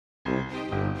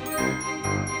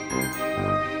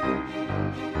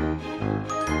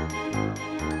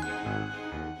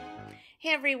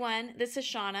Hey everyone, this is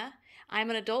Shauna. I'm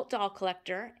an adult doll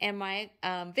collector, and my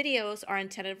videos are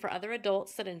intended for other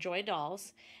adults that enjoy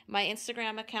dolls. My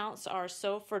Instagram accounts are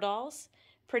OGdolls,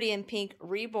 Pretty in Pink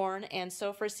Reborn, and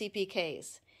for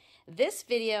CPKs. This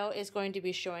video is going to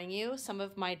be showing you some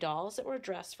of my dolls that were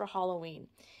dressed for Halloween.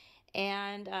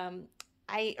 And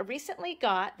I recently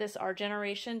got this Our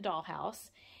Generation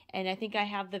dollhouse, and I think I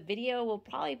have the video will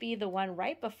probably be the one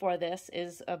right before this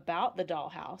is about the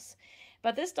dollhouse.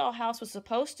 But this dollhouse was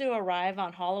supposed to arrive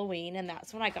on Halloween, and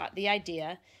that's when I got the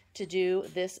idea to do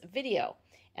this video.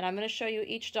 And I'm going to show you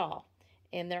each doll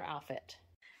in their outfit.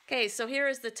 Okay, so here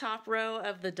is the top row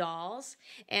of the dolls,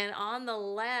 and on the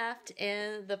left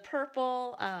in the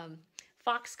purple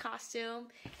fox costume,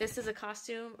 this is a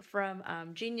costume from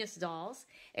Genius Dolls.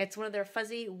 It's one of their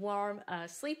fuzzy warm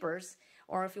sleepers,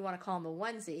 or if you want to call them a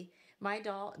onesie. My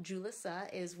doll,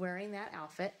 Julissa, is wearing that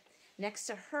outfit. Next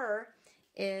to her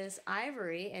is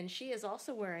Ivory, and she is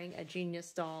also wearing a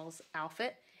Genius Dolls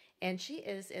outfit, and she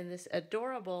is in this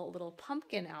adorable little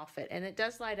pumpkin outfit, and it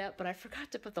does light up, but I forgot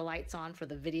to put the lights on for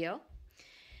the video.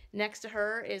 Next to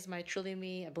her is my Truly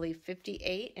Me, I believe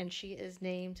 58, and she is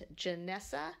named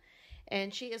Janessa,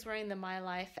 and she is wearing the My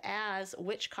Life As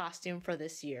witch costume for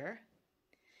this year.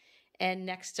 And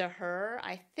next to her,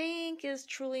 I think, is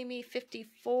Truly Me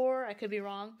 54. I could be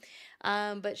wrong.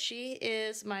 But she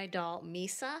is my doll,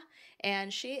 Misa.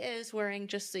 And she is wearing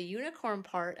just the unicorn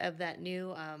part of that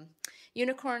new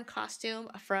unicorn costume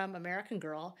from American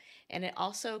Girl. And it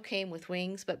also came with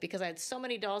wings. But because I had so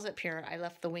many dolls up here, I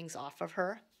left the wings off of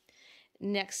her.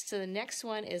 Next to the next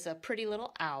one is a pretty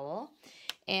little owl.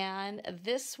 And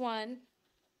this one,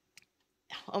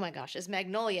 oh my gosh, is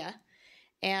Magnolia.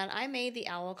 And I made the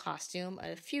owl costume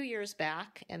a few years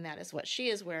back, and that is what she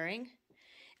is wearing.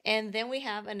 And then we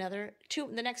have another two.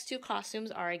 The next two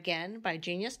costumes are again by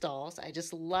Genius Dolls. I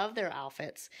just love their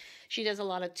outfits. She does a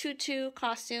lot of tutu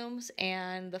costumes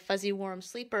and the fuzzy warm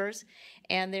sleepers,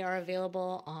 and they are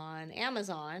available on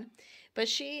Amazon. But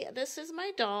this is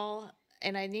my doll,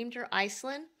 and I named her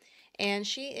Iceland, and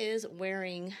she is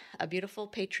wearing a beautiful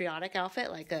patriotic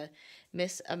outfit like a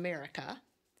Miss America.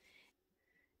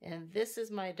 And this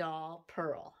is my doll,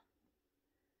 Pearl.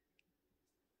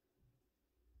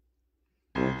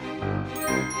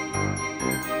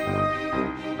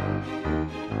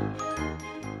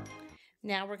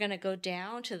 Now we're going to go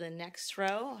down to the next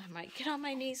row. I might get on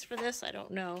my knees for this, I don't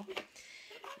know.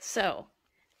 So,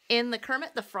 in the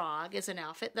Kermit the Frog is an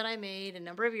outfit that I made a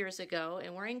number of years ago,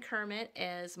 and wearing Kermit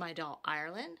as my doll,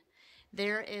 Ireland.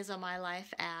 There is a My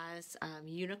Life As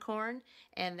unicorn,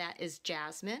 and that is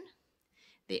Jasmine.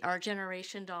 The Our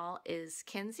Generation doll is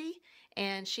Kenzie,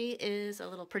 and she is a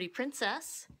little pretty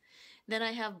princess. Then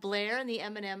I have Blair in the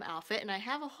M&M outfit, and I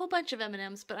have a whole bunch of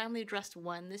M&Ms, but I only dressed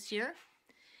one this year.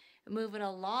 Moving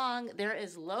along, there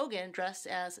is Logan dressed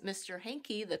as Mr.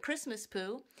 Hanky, the Christmas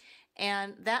Pooh,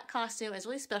 and that costume is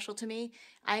really special to me.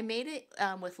 I made it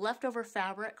with leftover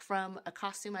fabric from a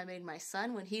costume I made my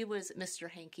son when he was Mr.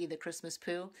 Hanky, the Christmas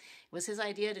Pooh. It was his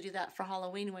idea to do that for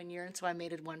Halloween one year, and so I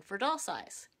made it one for doll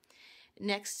size.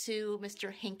 Next to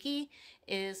Mr. Hanky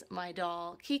is my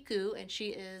doll, Kiku, and she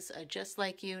is Just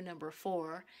Like You, number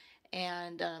 4.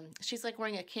 And she's like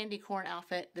wearing a candy corn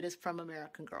outfit that is from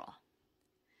American Girl.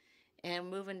 And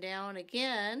moving down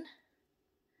again,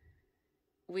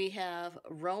 we have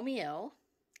Romeo,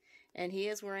 and he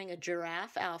is wearing a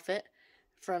giraffe outfit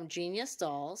from Genius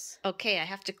Dolls. Okay, I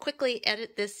have to quickly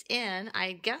edit this in.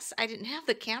 I guess I didn't have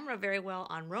the camera very well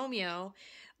on Romeo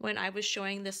when I was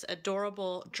showing this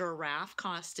adorable giraffe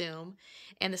costume.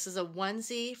 And this is a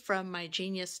onesie from my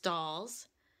Genius Dolls.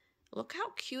 Look how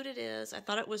cute it is. I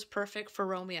thought it was perfect for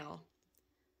Romeo.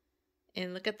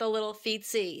 And look at the little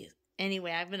feetsy.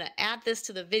 Anyway, I'm going to add this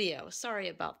to the video. Sorry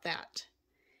about that.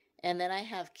 And then I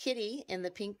have Kitty in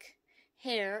the pink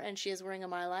hair, and she is wearing a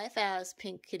My Life As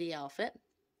pink kitty outfit.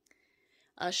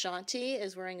 Ashanti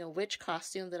is wearing a witch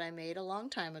costume that I made a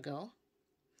long time ago.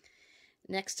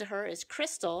 Next to her is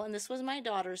Crystal, and this was my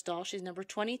daughter's doll. She's number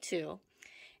 22.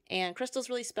 And Crystal's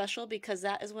really special because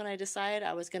that is when I decided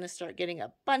I was going to start getting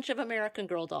a bunch of American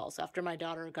Girl dolls after my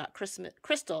daughter got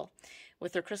Crystal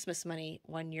with her Christmas money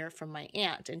one year from my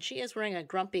aunt. And she is wearing a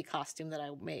Grumpy costume that I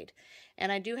made. And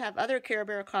I do have other Care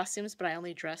Bear costumes, but I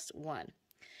only dressed one.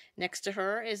 Next to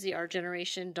her is the Our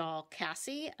Generation doll,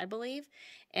 Cassie, I believe.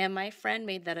 And my friend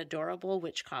made that adorable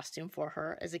witch costume for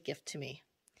her as a gift to me.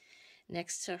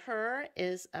 Next to her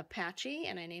is Apache,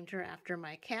 and I named her after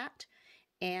my cat.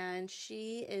 And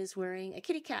she is wearing a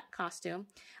kitty cat costume.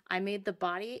 I made the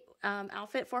body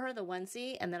outfit for her, the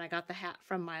onesie, and then I got the hat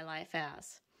from My Life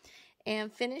As.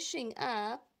 And finishing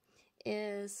up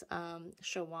is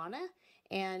Shawana,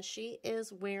 and she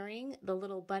is wearing the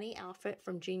little bunny outfit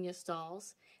from Genius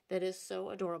Dolls that is so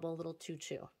adorable, little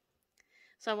tutu.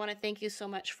 So I want to thank you so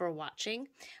much for watching.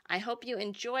 I hope you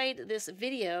enjoyed this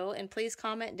video, and please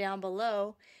comment down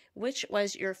below which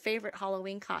was your favorite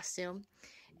Halloween costume.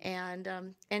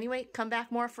 And anyway, come back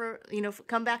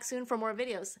come back soon for more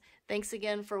videos. Thanks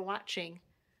again for watching.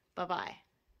 Bye-bye.